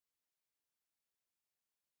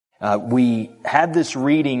We had this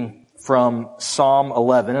reading from Psalm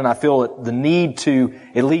 11, and I feel the need to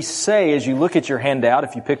at least say, as you look at your handout,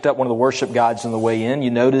 if you picked up one of the worship guides on the way in, you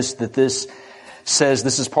notice that this says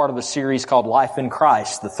this is part of a series called Life in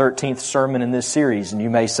Christ, the 13th sermon in this series. And you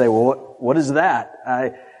may say, well, what is that?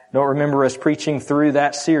 I don't remember us preaching through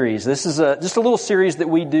that series. This is just a little series that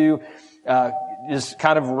we do, just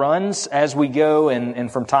kind of runs as we go,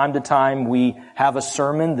 and from time to time we have a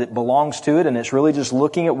sermon that belongs to it, and it's really just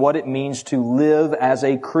looking at what it means to live as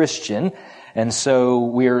a Christian. And so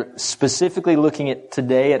we're specifically looking at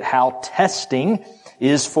today at how testing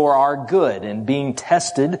is for our good, and being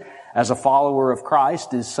tested as a follower of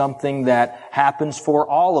Christ is something that happens for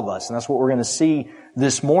all of us, and that's what we're going to see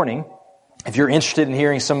this morning. If you're interested in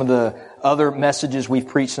hearing some of the other messages we've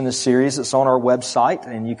preached in this series, it's on our website,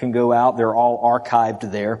 and you can go out. They're all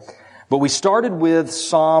archived there. But we started with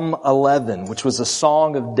Psalm 11, which was a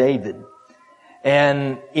song of David.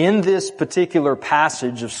 And in this particular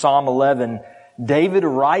passage of Psalm 11, David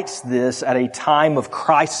writes this at a time of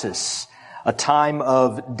crisis, a time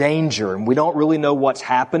of danger. And we don't really know what's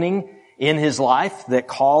happening in his life that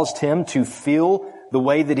caused him to feel the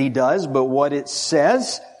way that he does, but what it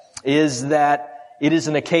says is that it is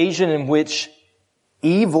an occasion in which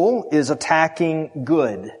evil is attacking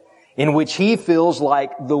good, in which he feels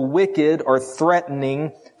like the wicked are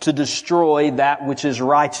threatening to destroy that which is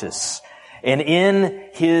righteous. And in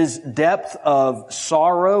his depth of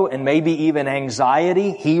sorrow and maybe even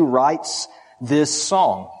anxiety, he writes this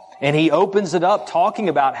song. And he opens it up talking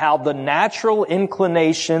about how the natural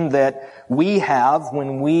inclination that we have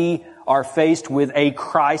when we are faced with a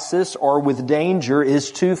crisis or with danger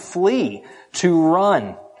is to flee, to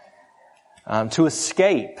run, to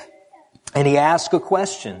escape. And he asks a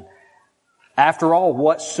question. After all,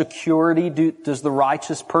 what security does the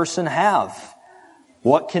righteous person have?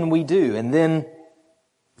 What can we do? And then,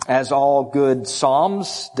 as all good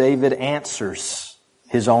psalms, David answers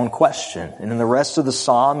his own question. And in the rest of the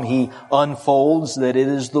psalm, he unfolds that it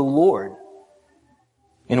is the Lord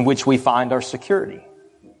in which we find our security.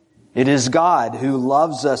 It is God who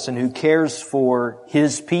loves us and who cares for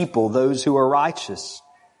His people, those who are righteous.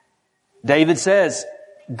 David says,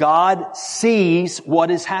 God sees what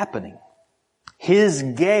is happening. His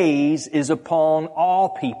gaze is upon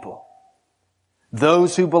all people,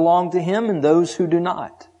 those who belong to Him and those who do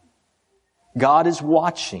not. God is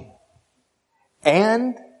watching.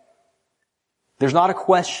 And there's not a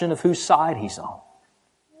question of whose side He's on.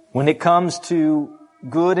 When it comes to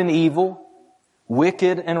good and evil,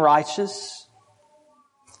 wicked and righteous,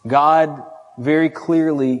 God very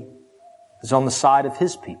clearly is on the side of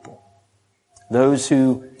His people, those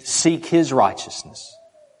who seek His righteousness.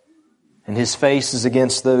 And His face is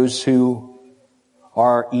against those who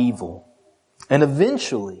are evil. And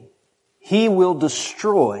eventually, He will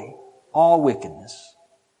destroy all wickedness,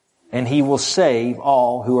 and He will save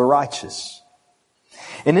all who are righteous.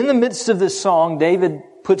 And in the midst of this song, David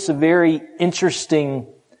puts a very interesting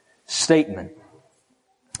statement.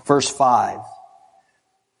 Verse 5.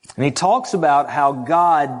 And he talks about how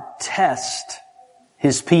God tests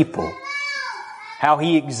His people, how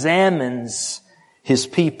He examines His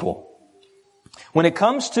people. When it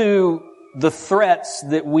comes to the threats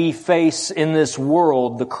that we face in this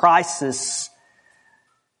world, the crisis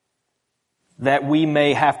that we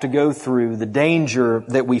may have to go through, the danger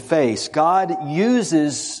that we face, God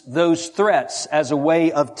uses those threats as a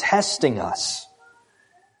way of testing us.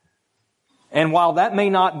 And while that may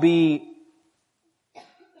not be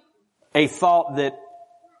a thought that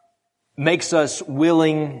makes us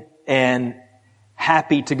willing and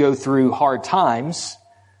happy to go through hard times,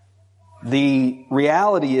 the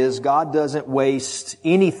reality is God doesn't waste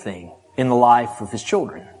anything in the life of His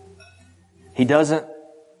children. He doesn't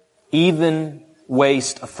even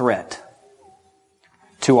waste a threat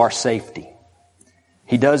to our safety.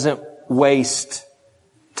 He doesn't waste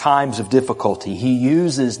times of difficulty. He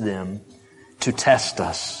uses them to test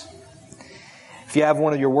us. If you have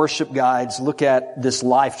one of your worship guides, look at this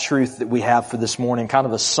life truth that we have for this morning, kind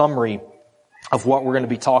of a summary of what we're going to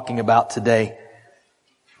be talking about today.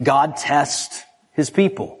 God tests His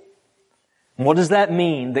people. And what does that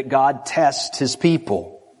mean, that God tests His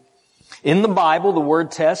people? In the Bible, the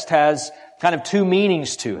word test has kind of two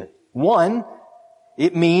meanings to it. One,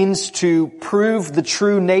 it means to prove the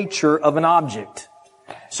true nature of an object.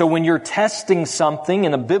 So when you're testing something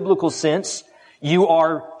in a biblical sense, you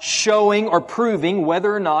are showing or proving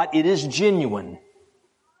whether or not it is genuine.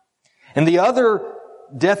 And the other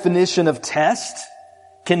definition of test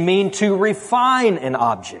can mean to refine an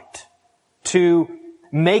object, to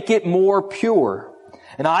make it more pure.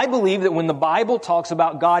 And I believe that when the Bible talks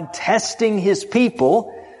about God testing His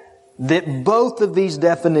people, that both of these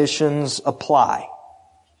definitions apply.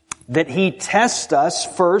 That He tests us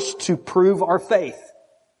first to prove our faith.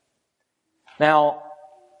 Now,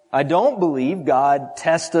 I don't believe God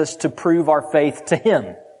tests us to prove our faith to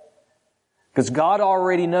Him. Because God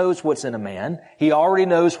already knows what's in a man. He already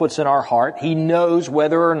knows what's in our heart. He knows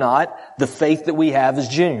whether or not the faith that we have is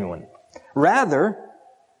genuine. Rather,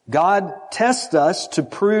 God tests us to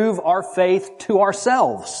prove our faith to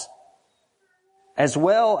ourselves, as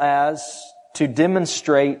well as to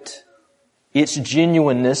demonstrate its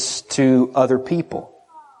genuineness to other people.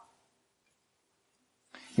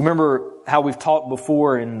 You remember how we've talked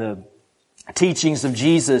before in the teachings of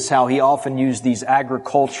Jesus, how He often used these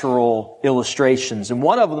agricultural illustrations. And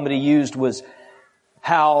one of them that He used was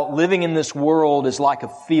how living in this world is like a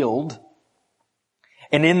field,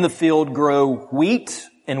 and in the field grow wheat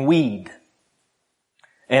and weed.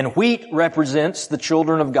 And wheat represents the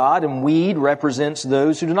children of God, and weed represents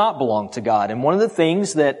those who do not belong to God. And one of the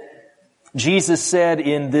things that Jesus said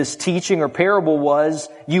in this teaching or parable was,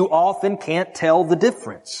 you often can't tell the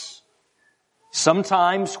difference.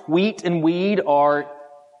 Sometimes wheat and weed are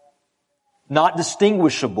not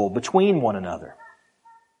distinguishable between one another.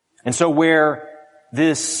 And so where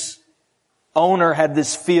this owner had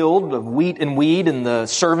this field of wheat and weed, and the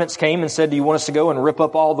servants came and said, do you want us to go and rip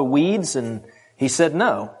up all the weeds? And he said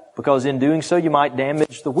no, because in doing so you might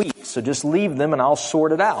damage the wheat. So just leave them and I'll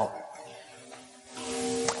sort it out.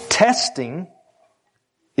 Testing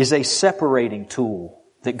is a separating tool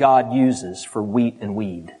that God uses for wheat and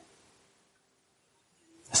weed.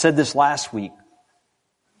 I said this last week.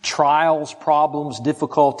 Trials, problems,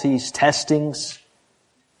 difficulties, testings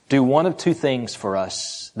do one of two things for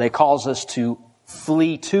us. They cause us to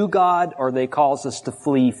flee to God, or they cause us to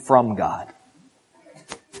flee from God.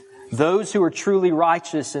 Those who are truly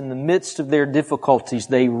righteous in the midst of their difficulties,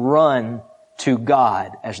 they run to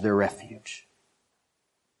God as their refuge.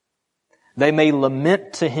 They may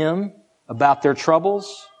lament to Him about their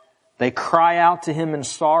troubles. They cry out to Him in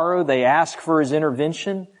sorrow. They ask for His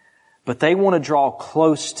intervention. But they want to draw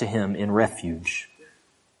close to Him in refuge.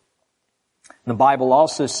 The Bible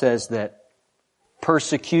also says that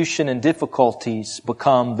persecution and difficulties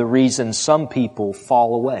become the reason some people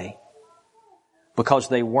fall away, because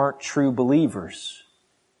they weren't true believers.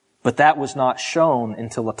 But that was not shown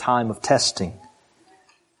until a time of testing.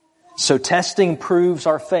 So testing proves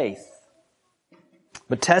our faith.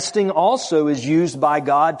 But testing also is used by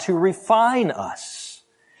God to refine us.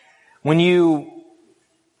 When you,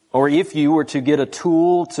 or if you were to get a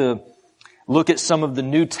tool to look at some of the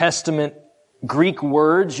New Testament Greek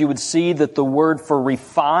words, you would see that the word for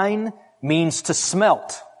refine means to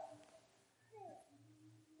smelt.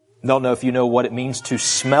 Don't know if you know what it means to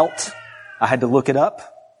smelt. I had to look it up,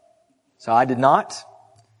 so I did not.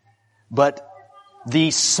 But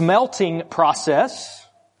the smelting process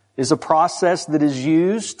is a process that is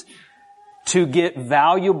used to get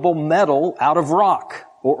valuable metal out of rock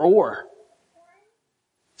or ore.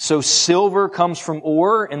 So silver comes from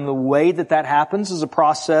ore, and the way that that happens is a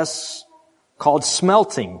process called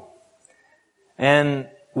smelting. And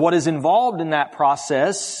what is involved in that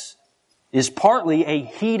process is partly a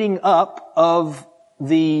heating up of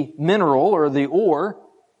the mineral or the ore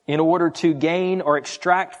in order to gain or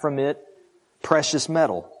extract from it precious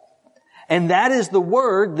metal. And that is the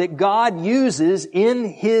word that God uses in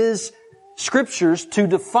His Scriptures to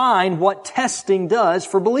define what testing does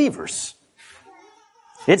for believers.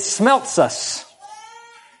 It smelts us.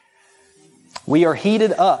 We are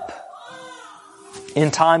heated up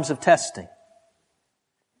in times of testing.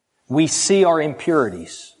 We see our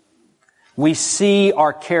impurities. We see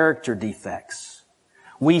our character defects.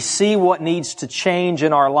 We see what needs to change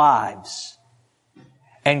in our lives.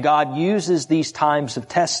 And God uses these times of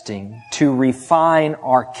testing to refine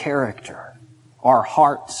our character, our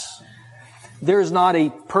hearts. There's not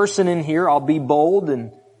a person in here, I'll be bold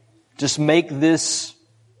and just make this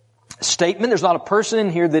statement. There's not a person in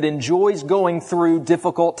here that enjoys going through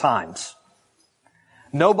difficult times.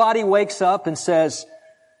 Nobody wakes up and says,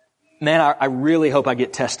 man, I really hope I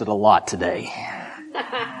get tested a lot today.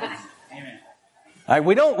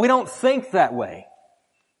 We don't think that way.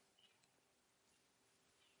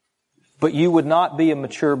 But you would not be a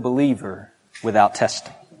mature believer without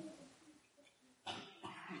testing.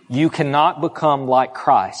 You cannot become like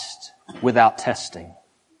Christ without testing,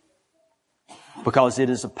 because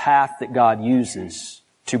it is a path that God uses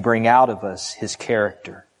to bring out of us His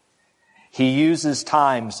character. He uses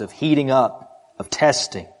times of heating up, of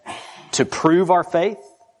testing, to prove our faith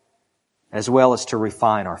as well as to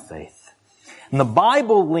refine our faith. And the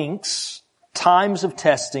Bible links times of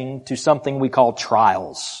testing to something we call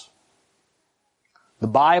trials. The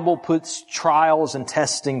Bible puts trials and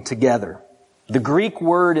testing together. The Greek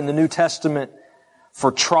word in the New Testament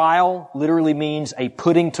for trial literally means a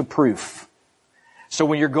putting to proof. So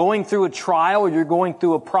when you're going through a trial, you're going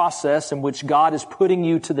through a process in which God is putting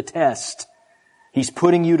you to the test. He's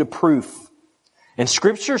putting you to proof. And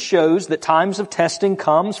Scripture shows that times of testing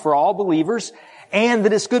comes for all believers and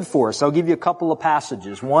that it's good for us. I'll give you a couple of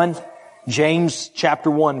passages. One, James chapter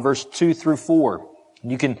 1, verse 2 through 4.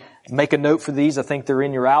 You can make a note for these. I think they're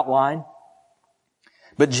in your outline.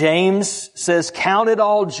 But James says, "Count it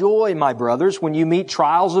all joy, my brothers, when you meet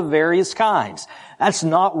trials of various kinds." That's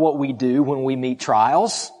not what we do when we meet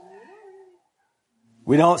trials.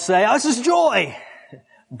 We don't say, "Oh, this is joy."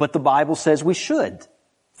 But the Bible says we should.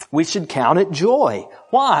 We should count it joy.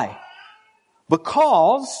 Why?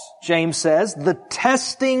 Because, James says, the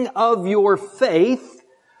testing of your faith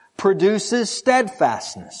produces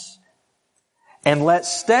steadfastness. And let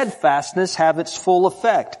steadfastness have its full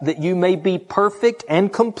effect, that you may be perfect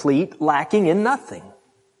and complete, lacking in nothing.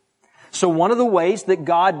 So one of the ways that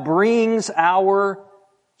God brings our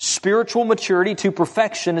spiritual maturity to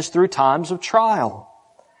perfection is through times of trial.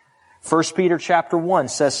 1 Peter chapter 1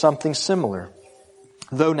 says something similar.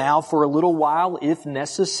 "Though now for a little while, if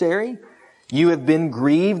necessary, you have been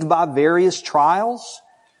grieved by various trials,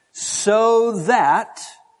 so that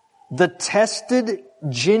the tested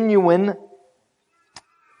genuineness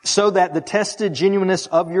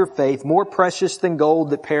of your faith, more precious than gold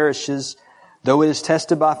that perishes, though it is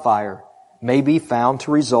tested by fire, may be found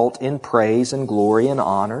to result in praise and glory and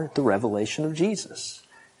honor at the revelation of Jesus."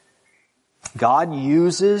 God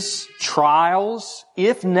uses trials,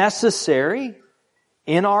 if necessary,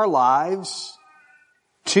 in our lives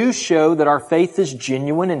to show that our faith is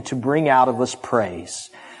genuine and to bring out of us praise.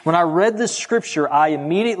 When I read this scripture, I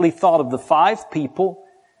immediately thought of the 5 people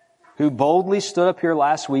who boldly stood up here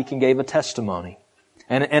last week and gave a testimony.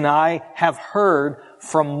 And I have heard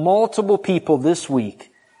from multiple people this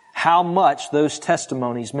week how much those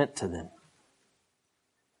testimonies meant to them.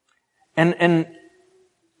 And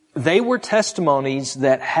they were testimonies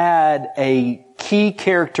that had a key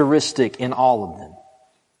characteristic in all of them.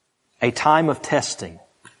 A time of testing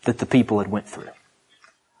that the people had went through.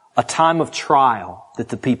 A time of trial that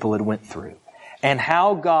the people had went through. And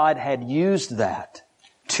how God had used that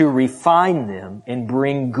to refine them and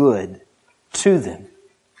bring good to them.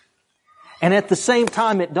 And at the same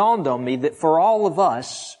time, it dawned on me that for all of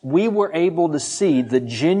us, we were able to see the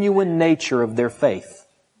genuine nature of their faith.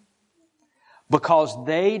 Because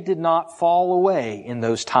they did not fall away in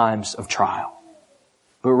those times of trial,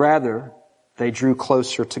 but rather they drew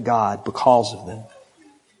closer to God because of them.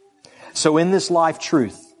 So in this life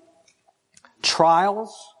truth,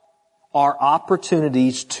 trials are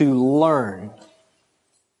opportunities to learn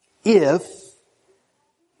if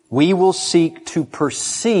we will seek to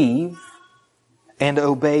perceive and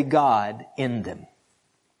obey God in them.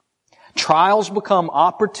 Trials become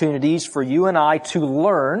opportunities for you and I to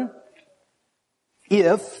learn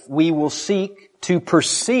if we will seek to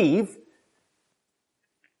perceive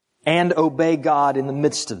and obey God in the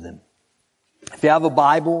midst of them. If you have a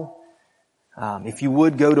Bible, if you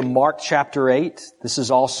would go to Mark chapter 8. This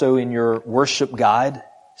is also in your worship guide.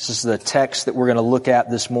 This is the text that we're going to look at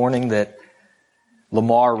this morning that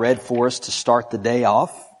Lamar read for us to start the day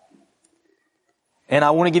off. And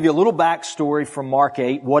I want to give you a little backstory from Mark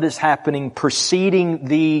 8, what is happening preceding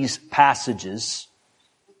these passages.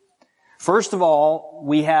 First of all,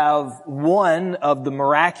 we have one of the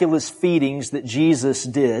miraculous feedings that Jesus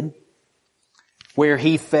did, where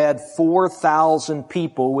He fed 4,000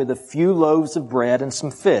 people with a few loaves of bread and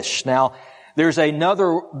some fish. Now, there's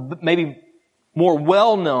another, maybe more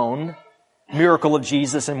well-known miracle of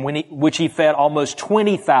Jesus in which He fed almost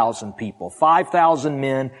 20,000 people, 5,000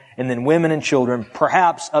 men, and then women and children,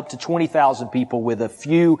 perhaps up to 20,000 people with a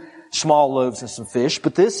few small loaves and some fish.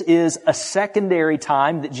 But this is a secondary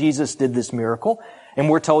time that Jesus did this miracle, and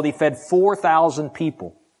we're told He fed 4,000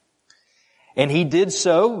 people. And He did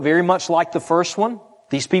so very much like the first one.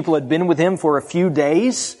 These people had been with Him for a few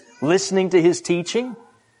days, listening to His teaching.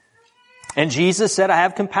 And Jesus said, "I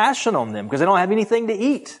have compassion on them because they don't have anything to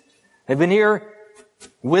eat. They've been here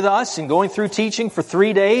with us and going through teaching for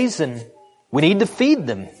 3 days, and we need to feed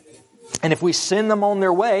them. And if we send them on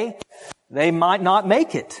their way, they might not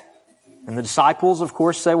make it." And the disciples, of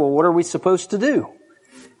course, say, "Well, what are we supposed to do?"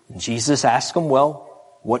 And Jesus asked them, "Well,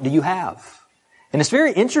 what do you have?" And it's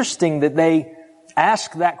very interesting that they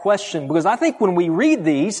ask that question, because I think when we read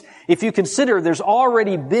these, if you consider there's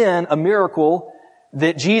already been a miracle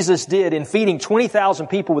that Jesus did in feeding 20,000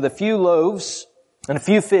 people with a few loaves and a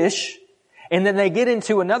few fish, and then they get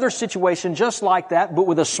into another situation just like that, but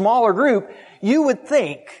with a smaller group, you would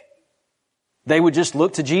think they would just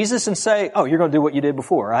look to Jesus and say, oh, you're going to do what you did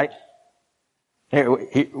before, right? Here,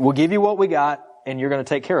 we'll give you what we got, and you're going to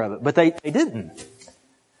take care of it. But they didn't.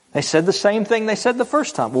 They said the same thing they said the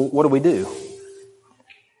first time. Well, what do we do?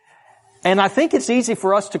 And I think it's easy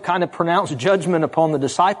for us to kind of pronounce judgment upon the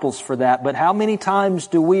disciples for that, but how many times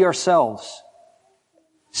do we ourselves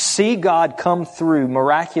see God come through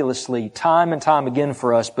miraculously time and time again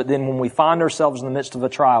for us, but then when we find ourselves in the midst of a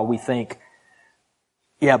trial, we think,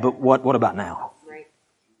 yeah, but what about now? Right.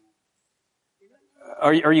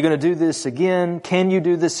 Are you going to do this again? Can you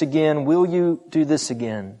do this again? Will you do this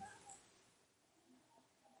again?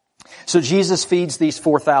 So Jesus feeds these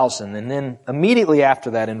 4,000, and then immediately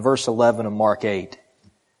after that, in verse 11 of Mark 8,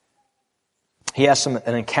 he has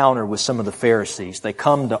an encounter with some of the Pharisees. They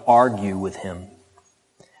come to argue with him.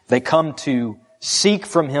 They come to seek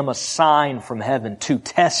from him a sign from heaven to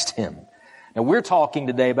test him. Now, we're talking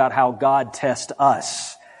today about how God tests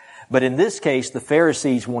us. But in this case, the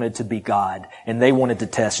Pharisees wanted to be God, and they wanted to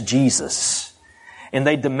test Jesus. And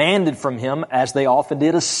they demanded from him, as they often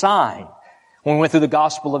did, a sign. When we went through the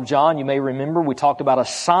Gospel of John, you may remember we talked about a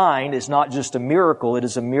sign is not just a miracle, it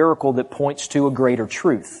is a miracle that points to a greater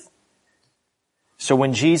truth. So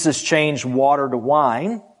when Jesus changed water to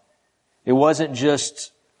wine, it wasn't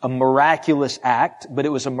just a miraculous act, but it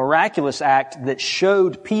was a miraculous act that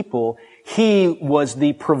showed people He was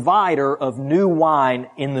the provider of new wine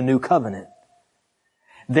in the new covenant.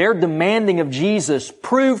 They're demanding of Jesus,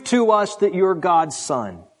 prove to us that you're God's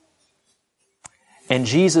Son. And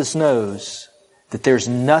Jesus knows that there's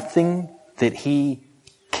nothing that He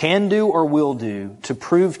can do or will do to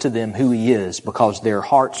prove to them who He is, because their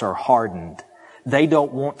hearts are hardened. They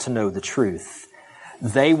don't want to know the truth.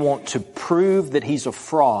 They want to prove that He's a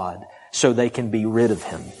fraud so they can be rid of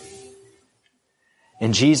Him.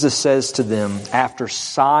 And Jesus says to them, after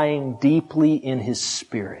sighing deeply in His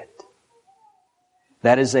spirit,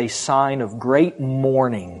 that is a sign of great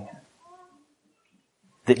mourning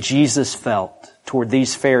that Jesus felt toward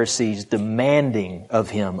these Pharisees demanding of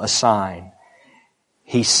Him a sign.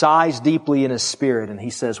 He sighs deeply in His spirit and He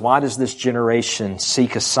says, why does this generation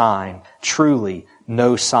seek a sign? Truly,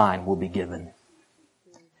 no sign will be given.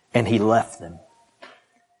 And He left them.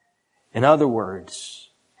 In other words,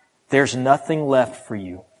 there's nothing left for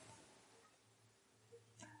you.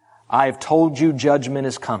 I have told you judgment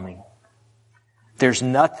is coming. There's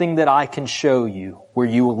nothing that I can show you where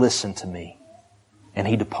you will listen to me. And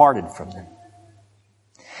He departed from them.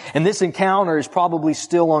 And this encounter is probably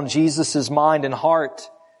still on Jesus' mind and heart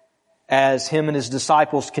as Him and His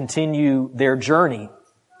disciples continue their journey.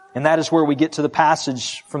 And that is where we get to the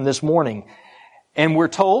passage from this morning. And we're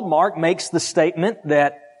told, Mark makes the statement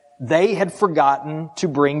that they had forgotten to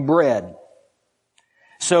bring bread.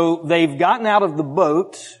 So they've gotten out of the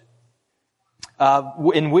boat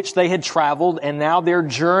in which they had traveled, and now they're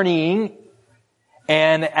journeying.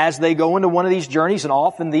 And as they go into one of these journeys, and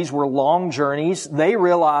often these were long journeys, they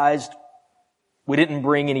realized we didn't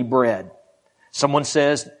bring any bread. Someone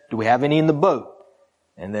says, do we have any in the boat?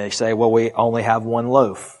 And they say, well, we only have one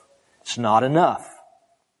loaf. It's not enough.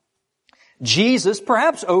 Jesus,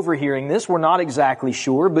 perhaps overhearing this, we're not exactly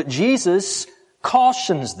sure, but Jesus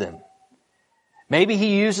cautions them. Maybe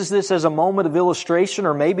He uses this as a moment of illustration,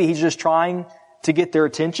 or maybe He's just trying to get their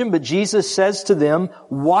attention, but Jesus says to them,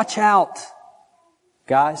 watch out.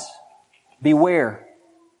 Guys, beware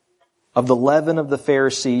of the leaven of the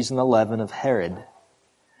Pharisees and the leaven of Herod.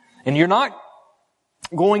 And you're not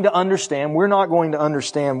going to understand, we're not going to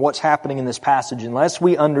understand what's happening in this passage unless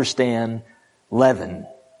we understand leaven,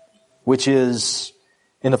 which is,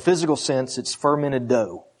 in a physical sense, it's fermented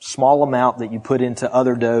dough. Small amount that you put into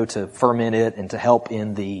other dough to ferment it and to help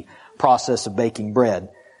in the process of baking bread.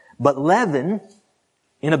 But leaven,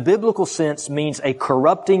 in a biblical sense, means a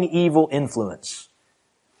corrupting evil influence.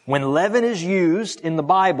 When leaven is used in the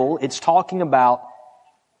Bible, it's talking about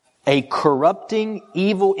a corrupting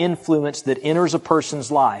evil influence that enters a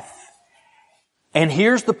person's life. And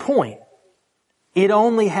here's the point. It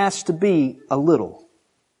only has to be a little.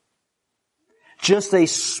 Just a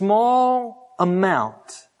small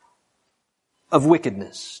amount of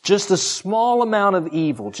wickedness. Just a small amount of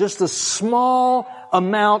evil. Just a small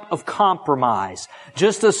amount of compromise.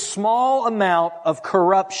 Just a small amount of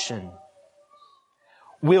corruption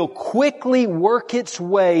will quickly work its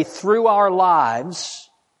way through our lives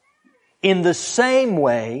in the same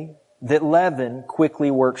way that leaven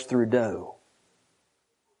quickly works through dough.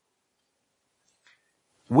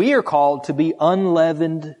 We are called to be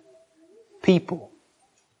unleavened people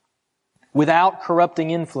without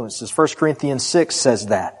corrupting influences. 1 Corinthians 6 says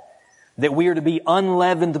that. that we are to be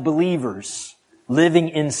unleavened believers, living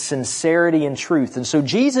in sincerity and truth. And so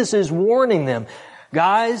Jesus is warning them,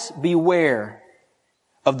 guys, beware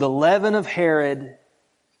of the leaven of Herod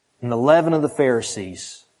and the leaven of the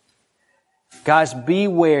Pharisees. Guys,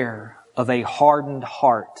 beware of a hardened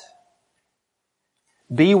heart.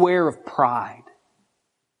 Beware of pride.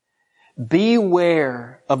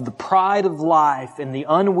 Beware of the pride of life and the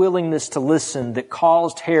unwillingness to listen that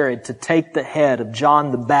caused Herod to take the head of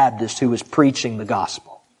John the Baptist who was preaching the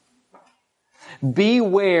gospel.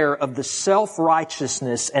 Beware of the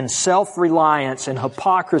self-righteousness and self-reliance and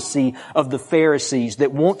hypocrisy of the Pharisees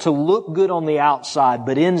that want to look good on the outside,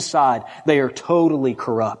 but inside they are totally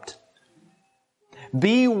corrupt.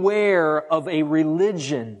 Beware of a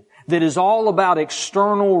religion that is all about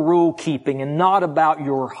external rule keeping and not about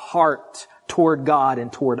your heart toward God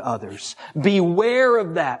and toward others. Beware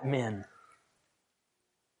of that, men.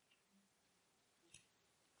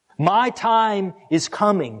 My time is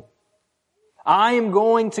coming. I am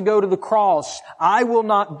going to go to the cross. I will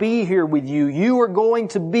not be here with you. You are going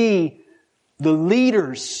to be the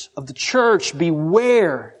leaders of the church.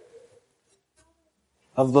 Beware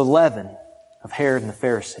of the leaven of Herod and the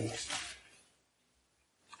Pharisees.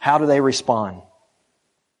 How do they respond?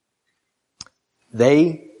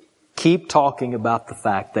 They keep talking about the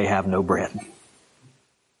fact they have no bread.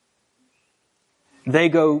 They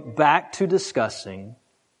go back to discussing,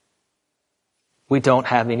 we don't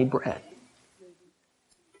have any bread.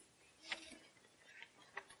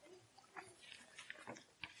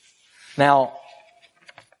 Now,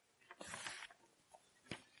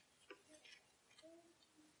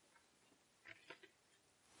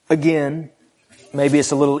 again, maybe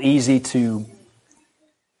it's a little easy to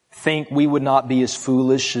think we would not be as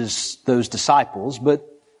foolish as those disciples, but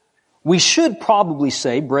we should probably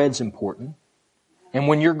say bread's important. And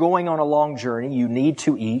when you're going on a long journey, you need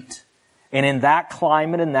to eat. And in that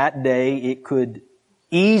climate and that day, it could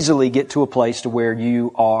easily get to a place to where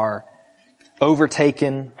you are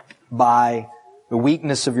overtaken by the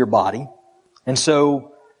weakness of your body. And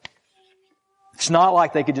so it's not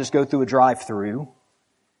like they could just go through a drive-through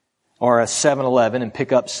or a 7-Eleven and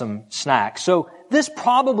pick up some snacks. So this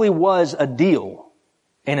probably was a deal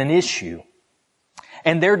and an issue.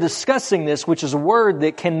 And they're discussing this, which is a word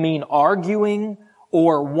that can mean arguing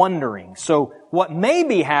or wondering. So what may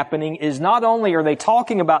be happening is not only are they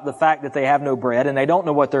talking about the fact that they have no bread and they don't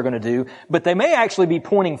know what they're going to do, but they may actually be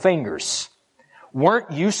pointing fingers.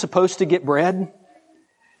 Weren't you supposed to get bread?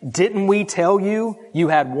 Didn't we tell you you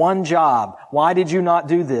had one job? Why did you not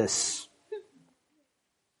do this?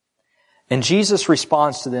 And Jesus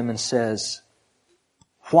responds to them and says,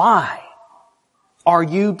 why are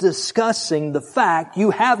you discussing the fact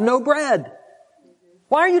you have no bread?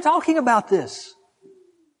 Why are you talking about this?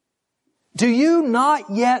 Do you not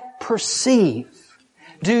yet perceive?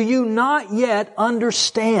 Do you not yet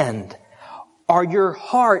understand? Are your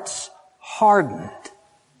hearts hardened?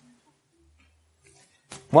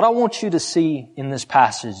 What I want you to see in this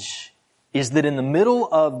passage is that in the middle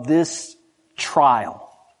of this trial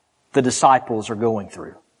the disciples are going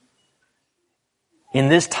through, in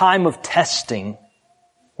this time of testing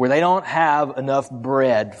where they don't have enough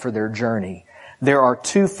bread for their journey, there are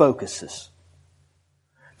two focuses.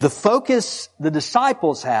 The focus the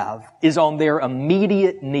disciples have is on their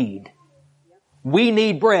immediate need. We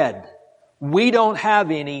need bread. We don't have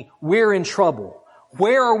any. We're in trouble.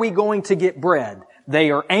 Where are we going to get bread? They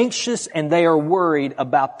are anxious and they are worried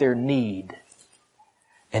about their need.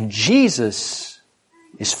 And Jesus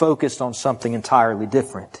is focused on something entirely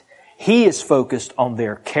different. He is focused on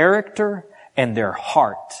their character and their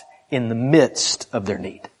heart in the midst of their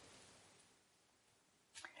need.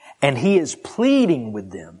 And He is pleading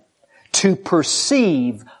with them to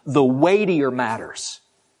perceive the weightier matters.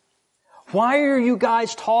 Why are you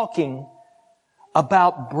guys talking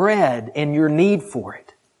about bread and your need for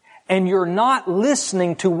it? And you're not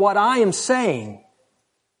listening to what I am saying.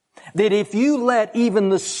 That if you let even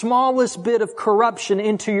the smallest bit of corruption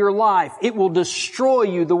into your life, it will destroy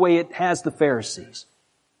you the way it has the Pharisees.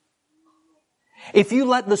 If you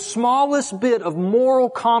let the smallest bit of moral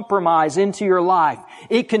compromise into your life,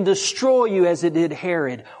 it can destroy you as it did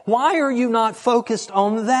Herod. Why are you not focused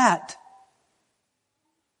on that?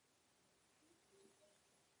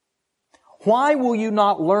 Why will you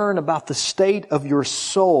not learn about the state of your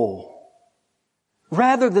soul?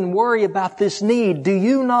 Rather than worry about this need, do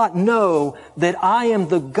you not know that I am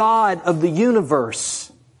the God of the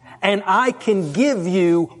universe and I can give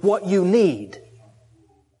you what you need?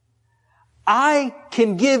 I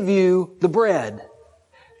can give you the bread.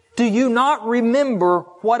 Do you not remember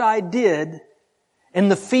what I did in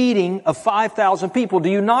the feeding of 5,000 people? Do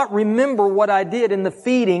you not remember what I did in the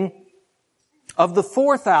feeding of the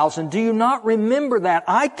 4,000? Do you not remember that?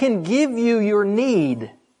 I can give you your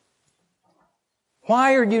need.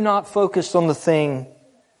 Why are you not focused on the thing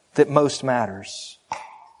that most matters?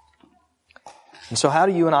 And so how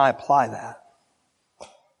do you and I apply that?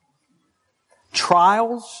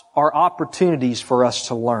 Trials are opportunities for us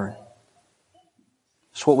to learn.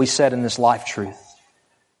 That's what we said in this life truth.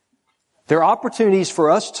 They're opportunities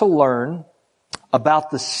for us to learn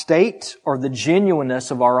about the state or the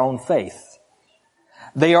genuineness of our own faith.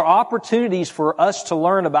 They are opportunities for us to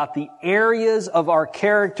learn about the areas of our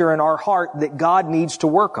character and our heart that God needs to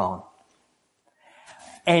work on.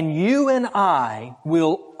 And you and I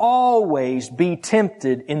will always be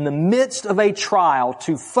tempted in the midst of a trial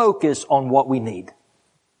to focus on what we need.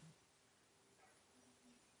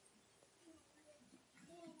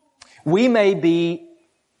 We may be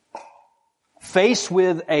faced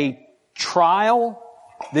with a trial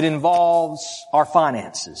that involves our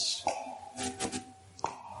finances,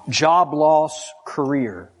 job loss,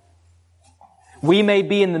 career. We may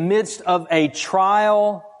be in the midst of a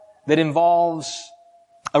trial that involves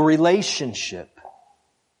a relationship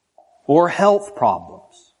or health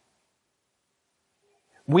problems.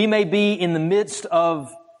 We may be in the midst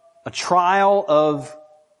of a trial of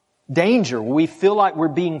danger. We feel like we're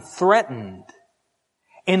being threatened.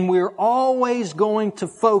 And we're always going to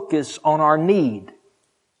focus on our need.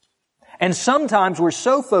 And sometimes we're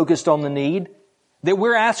so focused on the need that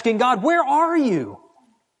we're asking God, where are you?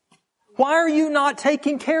 Why are you not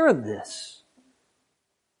taking care of this?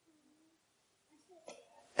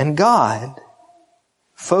 And God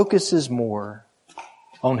focuses more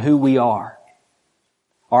on who we are,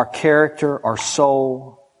 our character, our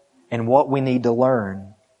soul, and what we need to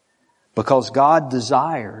learn, because God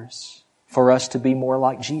desires for us to be more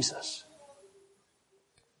like Jesus.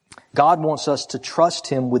 God wants us to trust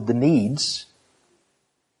Him with the needs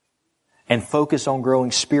and focus on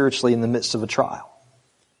growing spiritually in the midst of a trial.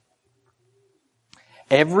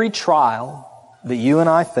 Every trial that you and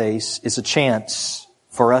I face is a chance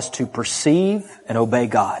for us to perceive and obey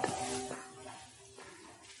God.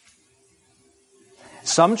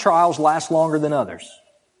 Some trials last longer than others.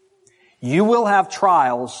 You will have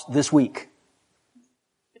trials this week.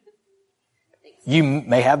 You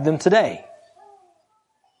may have them today.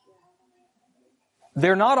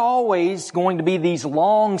 They're not always going to be these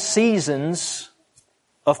long seasons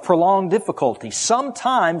of prolonged difficulty.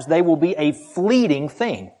 Sometimes they will be a fleeting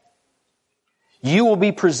thing. You will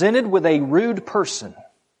be presented with a rude person,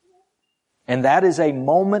 and that is a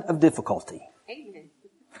moment of difficulty.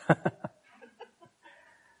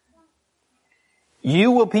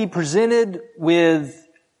 You will be presented with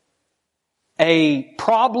a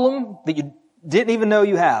problem that you didn't even know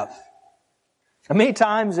you have. How many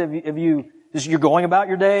times have you're going about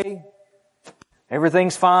your day,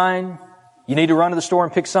 everything's fine, you need to run to the store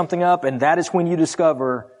and pick something up, and that is when you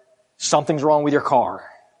discover something's wrong with your car.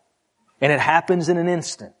 And it happens in an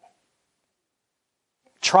instant.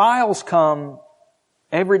 Trials come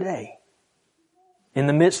every day. In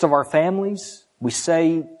the midst of our families, we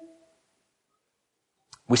say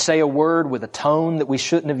a word with a tone that we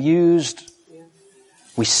shouldn't have used.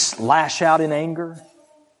 We lash out in anger.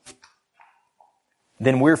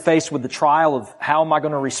 Then we're faced with the trial of how am I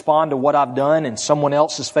going to respond to what I've done, and someone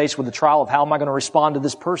else is faced with the trial of how am I going to respond to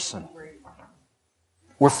this person.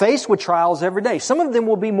 We're faced with trials every day. Some of them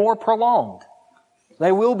will be more prolonged.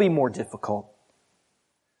 They will be more difficult.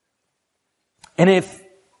 And if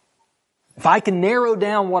I can narrow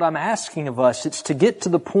down what I'm asking of us, it's to get to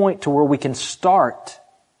the point to where we can start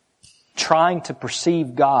trying to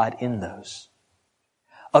perceive God in those.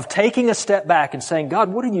 Of taking a step back and saying, God,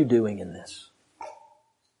 what are you doing in this?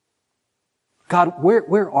 God,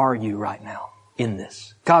 where are you right now in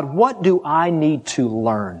this? God, what do I need to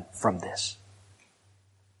learn from this?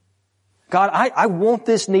 God, I want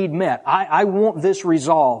this need met. I want this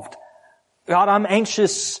resolved. God, I'm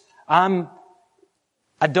anxious. I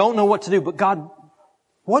don't know what to do. But God,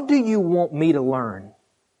 what do you want me to learn?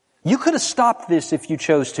 You could have stopped this if you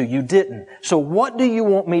chose to. You didn't. So what do you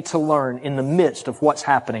want me to learn in the midst of what's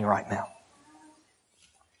happening right now?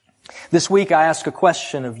 This week I asked a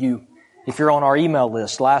question of you. If you're on our email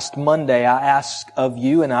list, last Monday I asked of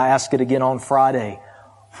you, and I ask it again on Friday,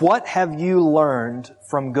 what have you learned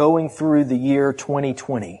from going through the year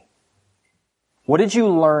 2020? What did you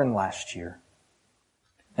learn last year?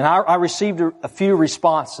 And I received a few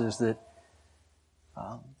responses that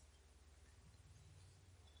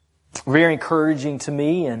were very encouraging to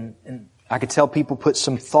me, and I could tell people put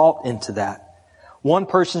some thought into that. One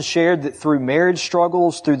person shared that through marriage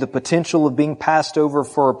struggles, through the potential of being passed over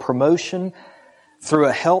for a promotion, through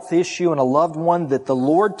a health issue and a loved one, that the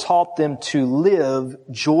Lord taught them to live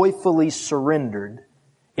joyfully surrendered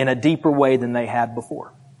in a deeper way than they had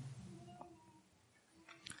before.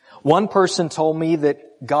 One person told me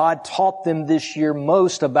that God taught them this year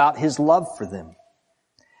most about His love for them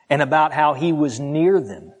and about how He was near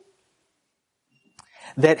them.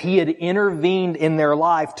 That He had intervened in their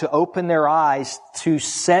life to open their eyes to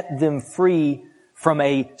set them free from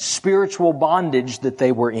a spiritual bondage that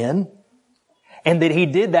they were in. And that He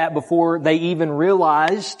did that before they even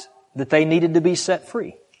realized that they needed to be set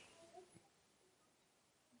free.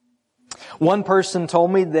 One person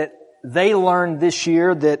told me that they learned this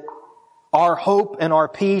year that our hope and our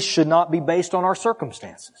peace should not be based on our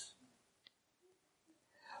circumstances,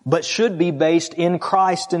 but should be based in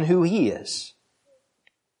Christ and who He is.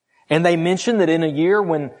 And they mentioned that in a year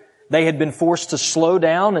when they had been forced to slow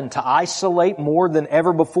down and to isolate more than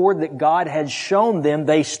ever before, that God had shown them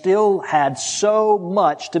they still had so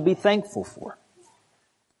much to be thankful for.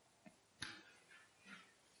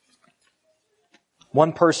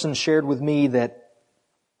 One person shared with me that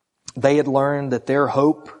they had learned that their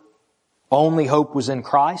only hope was in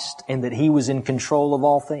Christ, and that He was in control of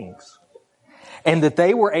all things. And that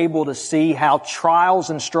they were able to see how trials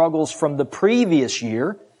and struggles from the previous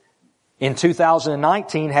year, in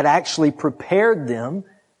 2019, had actually prepared them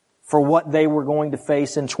for what they were going to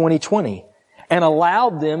face in 2020 and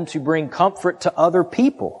allowed them to bring comfort to other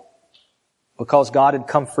people because God had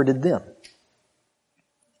comforted them.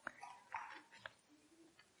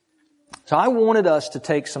 So I wanted us to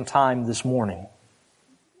take some time this morning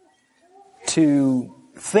to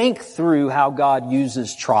think through how God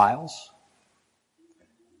uses trials,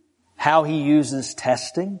 how He uses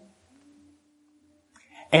testing,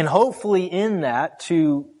 and hopefully in that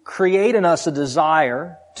to create in us a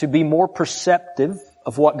desire to be more perceptive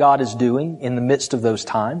of what God is doing in the midst of those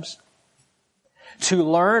times. To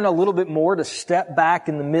learn a little bit more, to step back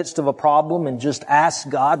in the midst of a problem and just ask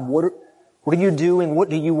God, what are you doing? What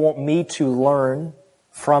do you want me to learn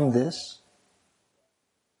from this?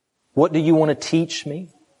 What do you want to teach me?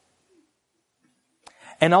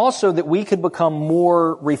 And also that we could become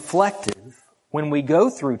more reflective when we go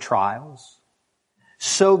through trials,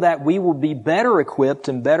 so that we will be better equipped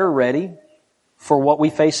and better ready for what we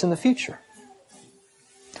face in the future.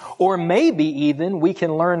 Or maybe even we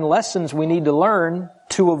can learn lessons we need to learn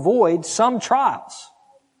to avoid some trials.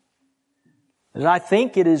 And I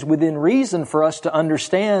think it is within reason for us to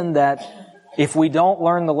understand that if we don't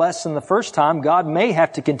learn the lesson the first time, God may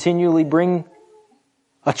have to continually bring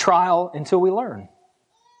a trial until we learn.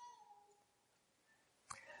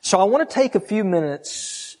 So I want to take a few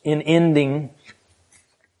minutes in ending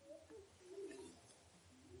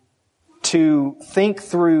to think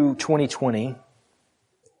through 2020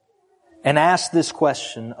 and ask this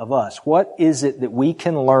question of us. What is it that we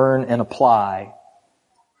can learn and apply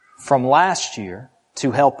from last year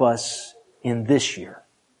to help us in this year?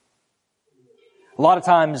 A lot of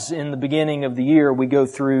times in the beginning of the year, we go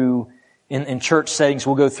through, in church settings,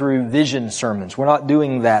 we'll go through vision sermons. We're not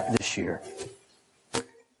doing that this year.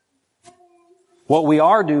 What we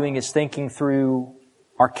are doing is thinking through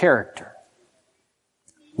our character.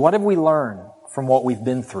 What have we learned from what we've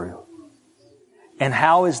been through? And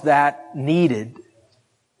how is that needed?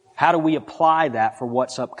 How do we apply that for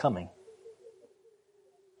what's upcoming?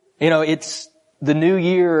 You know, it's the new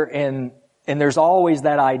year and there's always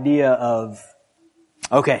that idea of,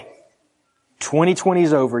 okay, 2020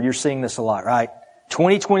 is over. You're seeing this a lot, right?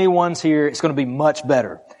 2021's here. It's going to be much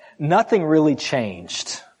better. Nothing really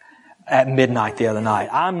changed at midnight the other night.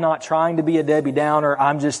 I'm not trying to be a Debbie Downer.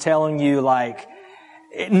 I'm just telling you, like,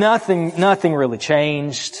 nothing really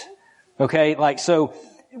changed. Okay? Like, so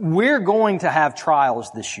we're going to have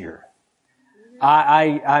trials this year.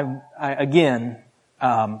 Again,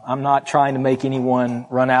 I'm not trying to make anyone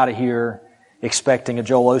run out of here expecting a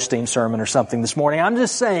Joel Osteen sermon or something this morning. I'm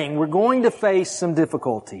just saying we're going to face some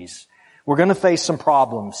difficulties. We're going to face some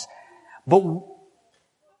problems. But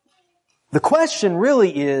the question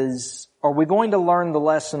really is, are we going to learn the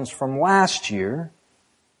lessons from last year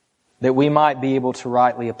that we might be able to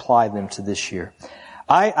rightly apply them to this year?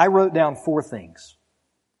 I wrote down 4 things.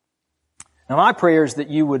 Now my prayer is that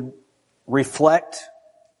you would reflect,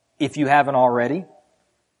 if you haven't already,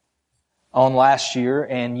 on last year,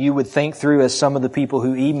 and you would think through, as some of the people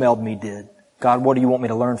who emailed me did, God, what do you want me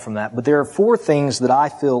to learn from that? But there are 4 things that I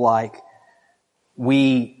feel like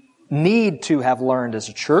we need to have learned as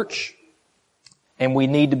a church, and we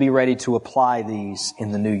need to be ready to apply these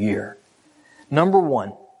in the new year. Number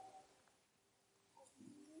 1,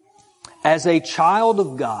 As a child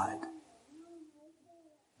of God,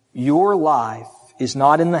 your life is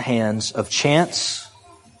not in the hands of chance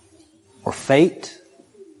or fate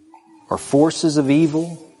or forces of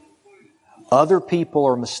evil, other people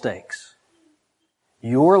or mistakes.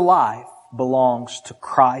 Your life belongs to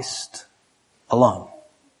Christ alone.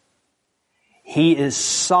 He is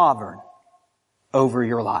sovereign over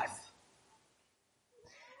your life.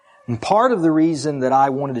 And part of the reason that I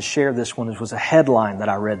wanted to share this one was a headline that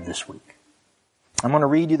I read this week. I'm going to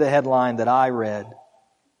read you the headline that I read,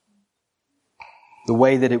 the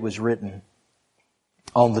way that it was written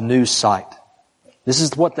on the news site. This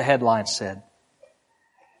is what the headline said.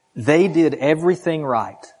 They did everything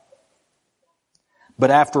right,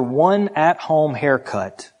 but after one at-home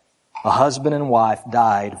haircut, a husband and wife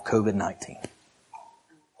died of COVID-19.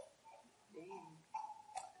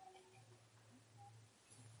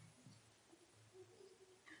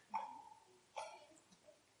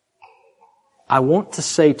 I want to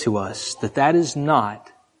say to us that that is not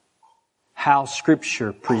how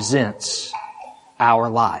Scripture presents our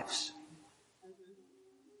lives.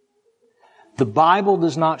 The Bible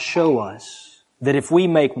does not show us that if we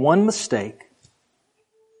make one mistake,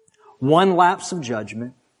 one lapse of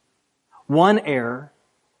judgment, one error,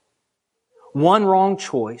 one wrong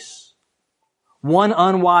choice, one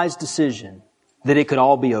unwise decision, that it could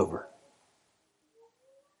all be over.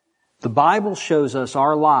 The Bible shows us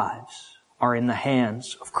our lives are in the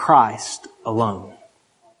hands of Christ alone.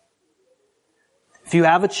 If you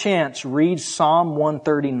have a chance, read Psalm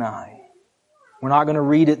 139. We're not going to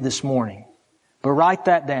read it this morning, but write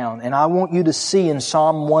that down. And I want you to see in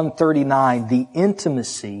Psalm 139 the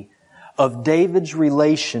intimacy of David's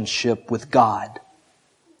relationship with God.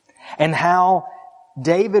 And how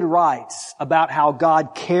David writes about how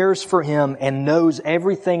God cares for him and knows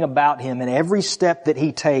everything about him and every step that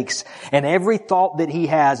he takes and every thought that he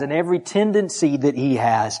has and every tendency that he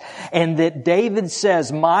has. And that David says,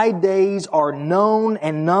 my days are known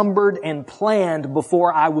and numbered and planned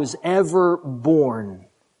before I was ever born.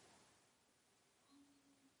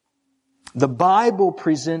 The Bible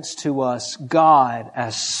presents to us God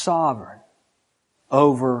as sovereign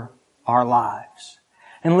over our lives.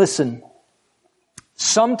 And listen,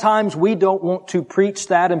 sometimes we don't want to preach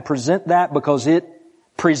that and present that because it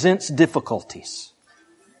presents difficulties.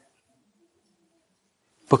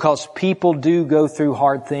 Because people do go through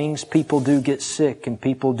hard things, people do get sick, and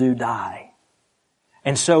people do die.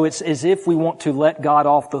 And so it's as if we want to let God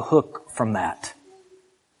off the hook from that.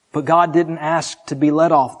 But God didn't ask to be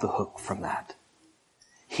let off the hook from that.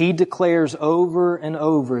 He declares over and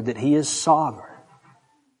over that He is sovereign.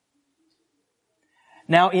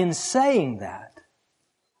 Now, in saying that,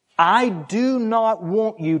 I do not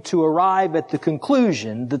want you to arrive at the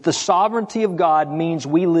conclusion that the sovereignty of God means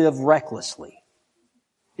we live recklessly.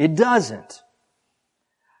 It doesn't.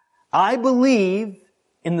 I believe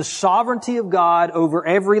in the sovereignty of God over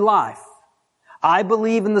every life. I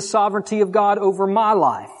believe in the sovereignty of God over my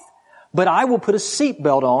life. But I will put a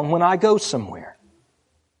seatbelt on when I go somewhere.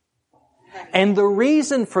 And the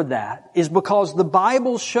reason for that is because the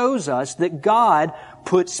Bible shows us that God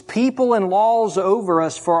puts people and laws over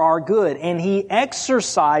us for our good, and He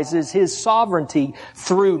exercises His sovereignty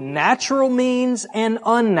through natural means and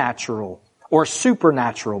unnatural or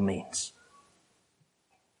supernatural means.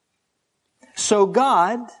 So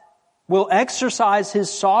God will exercise His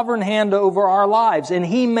sovereign hand over our lives, and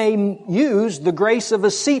He may use the grace of a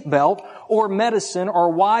seatbelt or medicine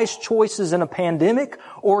or wise choices in a pandemic,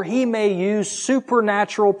 or He may use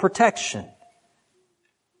supernatural protection.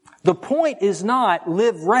 The point is not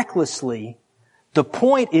live recklessly. The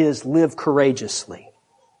point is live courageously.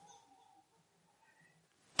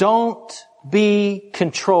 Don't be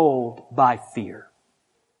controlled by fear.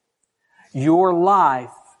 Your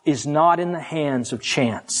life is not in the hands of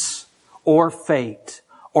chance or fate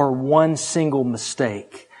or one single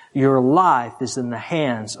mistake. Your life is in the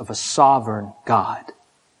hands of a sovereign God.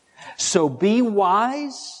 So be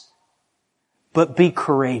wise, but be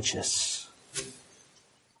courageous.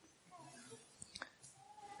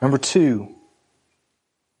 Number 2,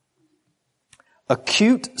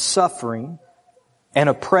 acute suffering and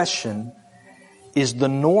oppression is the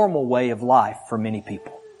normal way of life for many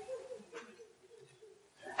people.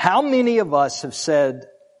 How many of us have said,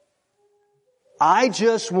 I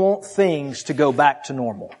just want things to go back to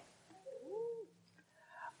normal.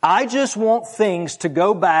 I just want things to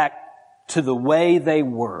go back to the way they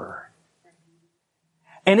were.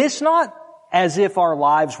 And it's not as if our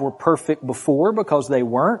lives were perfect before, because they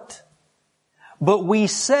weren't. But we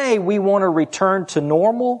say we want to return to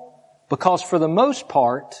normal because for the most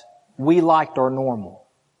part, we liked our normal.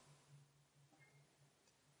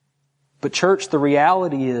 But church, the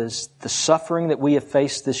reality is the suffering that we have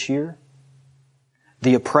faced this year,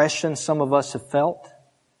 the oppression some of us have felt,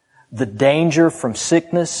 the danger from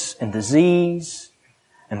sickness and disease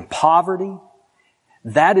and poverty,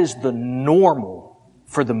 that is the normal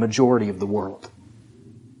for the majority of the world.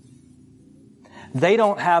 They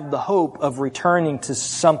don't have the hope of returning to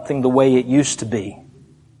something the way it used to be,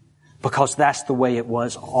 because that's the way it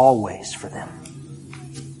was always for them.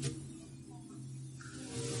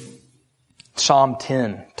 Psalm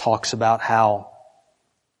 10 talks about how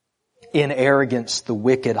in arrogance the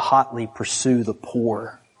wicked hotly pursue the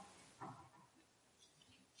poor.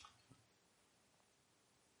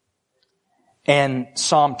 And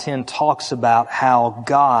Psalm 10 talks about how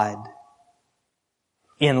God,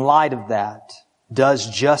 in light of that, does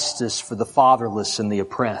justice for the fatherless and the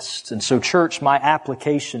oppressed. And so, church, my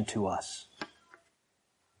application to us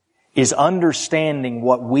is understanding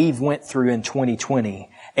what we've went through in 2020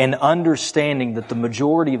 and understanding that the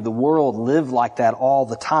majority of the world live like that all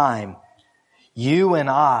the time. You and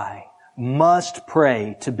I must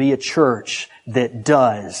pray to be a church that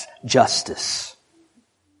does justice,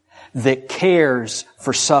 that cares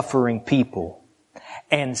for suffering people,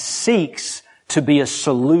 and seeks to be a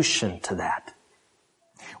solution to that.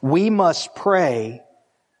 We must pray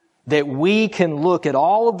that we can look at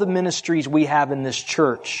all of the ministries we have in this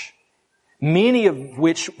church, many of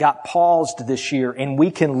which got paused this year, and we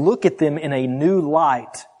can look at them in a new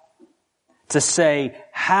light to say,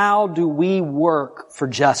 how do we work for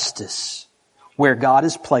justice where God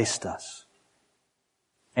has placed us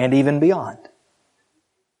and even beyond?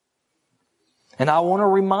 And I want to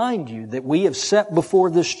remind you that we have set before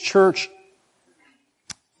this church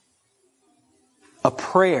a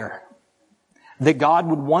prayer that God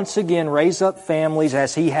would once again raise up families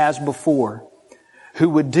as He has before, who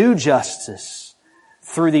would do justice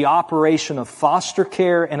through the operation of foster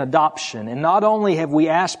care and adoption. And not only have we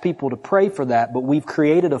asked people to pray for that, but we've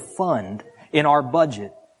created a fund in our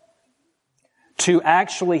budget to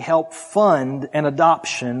actually help fund an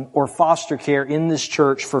adoption or foster care in this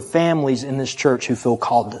church for families in this church who feel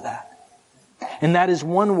called to that. And that is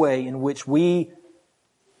one way in which we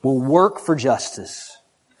will work for justice.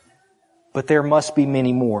 But there must be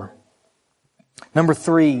many more. Number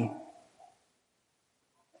 3,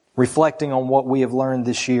 reflecting on what we have learned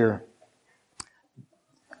this year.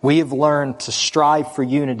 We have learned to strive for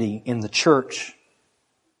unity in the church.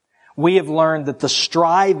 We have learned that the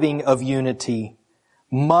striving of unity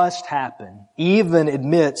must happen, even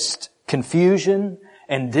amidst confusion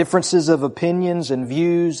and differences of opinions and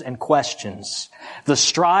views and questions. The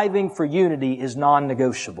striving for unity is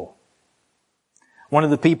non-negotiable. One of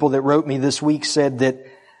the people that wrote me this week said that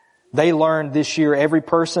they learned this year every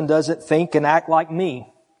person doesn't think and act like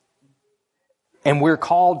me. And we're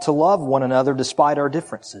called to love one another despite our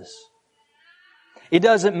differences. It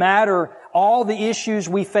doesn't matter all the issues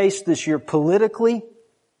we faced this year politically,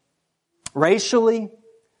 racially,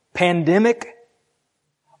 pandemic,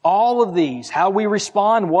 all of these, how we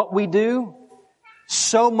respond, what we do,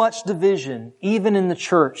 so much division, even in the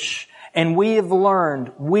church. And we have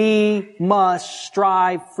learned we must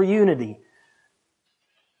strive for unity.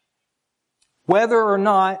 Whether or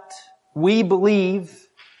not we believe,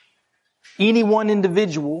 any one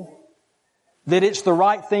individual, that it's the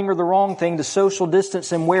right thing or the wrong thing to social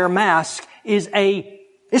distance and wear a mask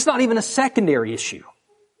it's not even a secondary issue.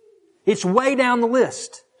 It's way down the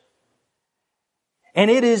list. And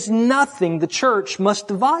it is nothing the church must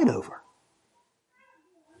divide over.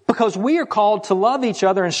 Because we are called to love each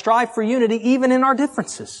other and strive for unity even in our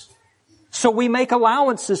differences. So we make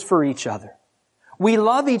allowances for each other. We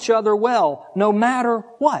love each other well no matter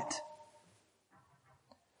what.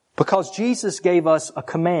 Because Jesus gave us a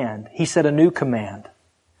command. He said a new command.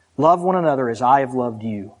 Love one another as I have loved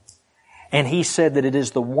you. And He said that it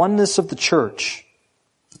is the oneness of the church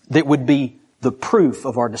that would be the proof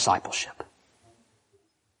of our discipleship.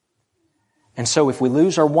 And so if we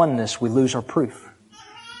lose our oneness, we lose our proof.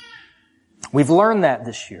 We've learned that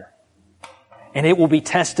this year. And it will be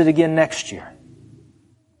tested again next year.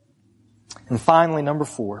 And finally, number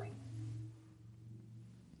 4.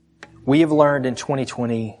 We have learned in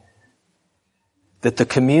 2020 that the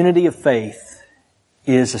community of faith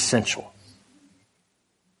is essential.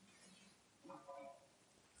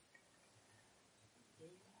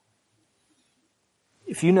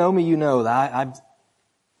 If you know me, you know that I've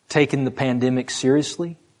taken the pandemic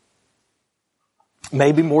seriously.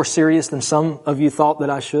 Maybe more serious than some of you thought that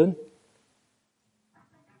I should.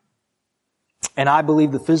 And I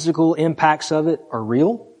believe the physical impacts of it are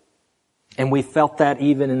real. And we felt that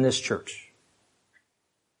even in this church.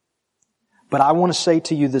 But I want to say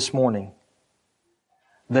to you this morning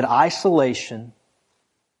that isolation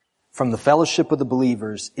from the fellowship of the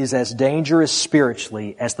believers is as dangerous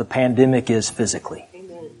spiritually as the pandemic is physically.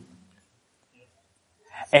 Amen.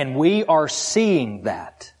 And we are seeing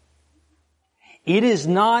that. It is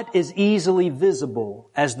not as easily visible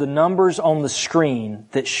as the numbers on the screen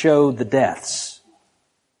that show the deaths.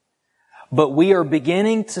 But we are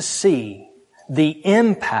beginning to see the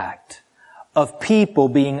impact of people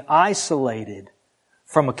being isolated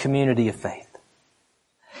from a community of faith.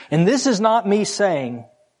 And this is not me saying,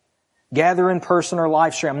 gather in person or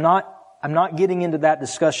live stream. I'm not getting into that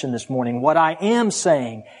discussion this morning. What I am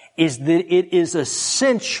saying is that it is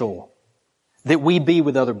essential that we be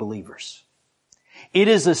with other believers. It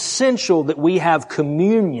is essential that we have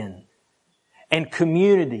communion and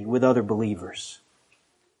community with other believers.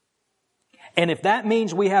 And if that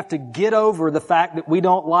means we have to get over the fact that we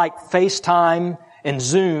don't like FaceTime and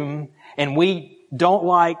Zoom and we don't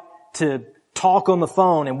like to talk on the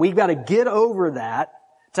phone and we've got to get over that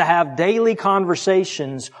to have daily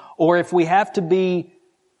conversations, or if we have to be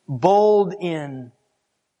bold in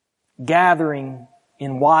gathering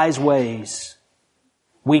in wise ways,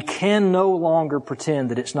 we can no longer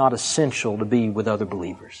pretend that it's not essential to be with other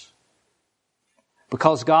believers.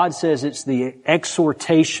 Because God says it's the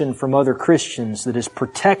exhortation from other Christians that is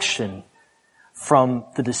protection from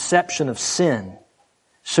the deception of sin.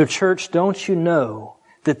 So church, don't you know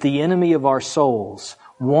that the enemy of our souls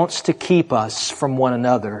wants to keep us from one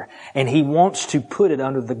another, and he wants to put it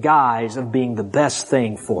under the guise of being the best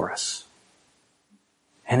thing for us.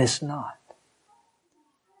 And it's not.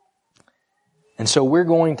 And so we're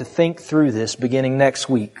going to think through this beginning next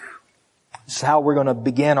week. This is how we're going to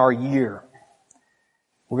begin our year.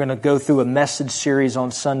 We're going to go through a message series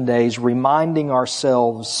on Sundays reminding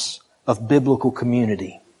ourselves of biblical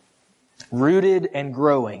community, rooted and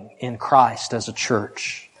growing in Christ as a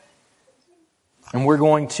church. And we're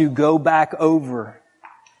going to go back over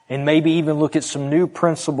and maybe even look at some new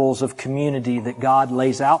principles of community that God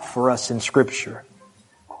lays out for us in Scripture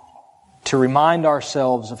to remind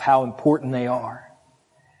ourselves of how important they are.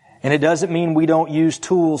 And it doesn't mean we don't use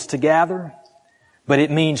tools to gather, but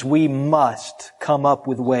it means we must come up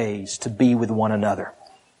with ways to be with one another.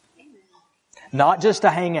 Not just to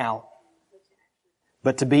hang out,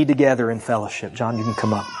 but to be together in fellowship. John, you can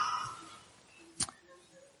come up.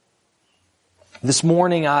 This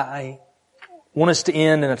morning, I want us to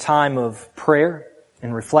end in a time of prayer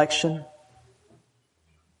and reflection.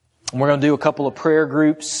 We're going to do a couple of prayer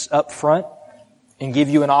groups up front and give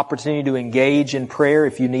you an opportunity to engage in prayer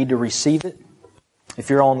if you need to receive it. If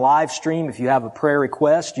you're on live stream, if you have a prayer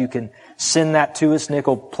request, you can send that to us. Nick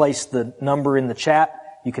will place the number in the chat.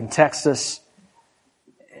 You can text us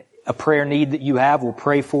a prayer need that you have. We'll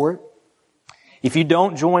pray for it. If you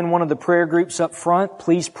don't join one of the prayer groups up front,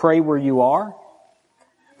 please pray where you are.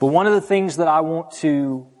 But one of the things that I want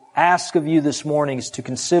to ask of you this morning is to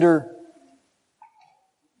consider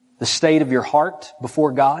the state of your heart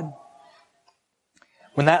before God.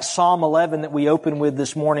 When that Psalm 11 that we opened with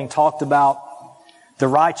this morning talked about the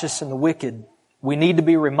righteous and the wicked, we need to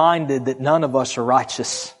be reminded that none of us are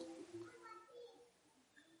righteous.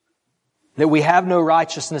 That we have no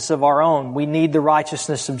righteousness of our own. We need the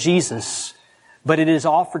righteousness of Jesus. But it is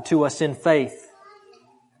offered to us in faith.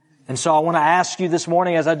 And so I want to ask you this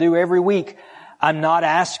morning, as I do every week, I'm not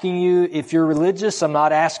asking you if you're religious. I'm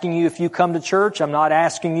not asking you if you come to church. I'm not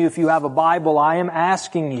asking you if you have a Bible. I am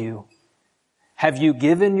asking you, have you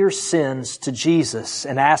given your sins to Jesus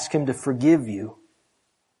and asked Him to forgive you?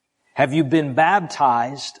 Have you been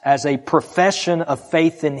baptized as a profession of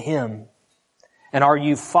faith in Him? And are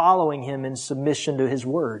you following Him in submission to His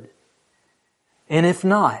Word? And if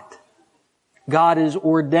not, God has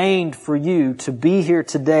ordained for you to be here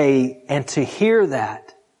today and to hear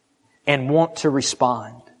that and want to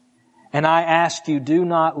respond. And I ask you, do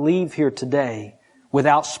not leave here today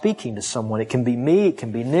without speaking to someone. It can be me, it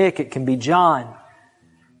can be Nick, it can be John.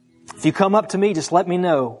 If you come up to me, just let me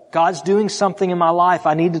know. God's doing something in my life.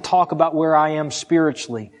 I need to talk about where I am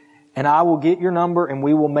spiritually. And I will get your number and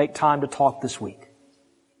we will make time to talk this week.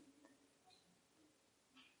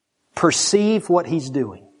 Perceive what He's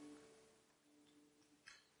doing.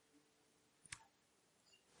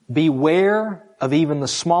 Beware of even the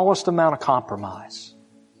smallest amount of compromise.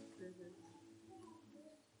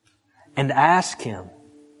 And ask Him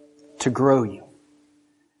to grow you,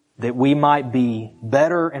 that we might be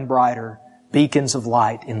better and brighter beacons of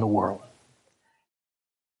light in the world.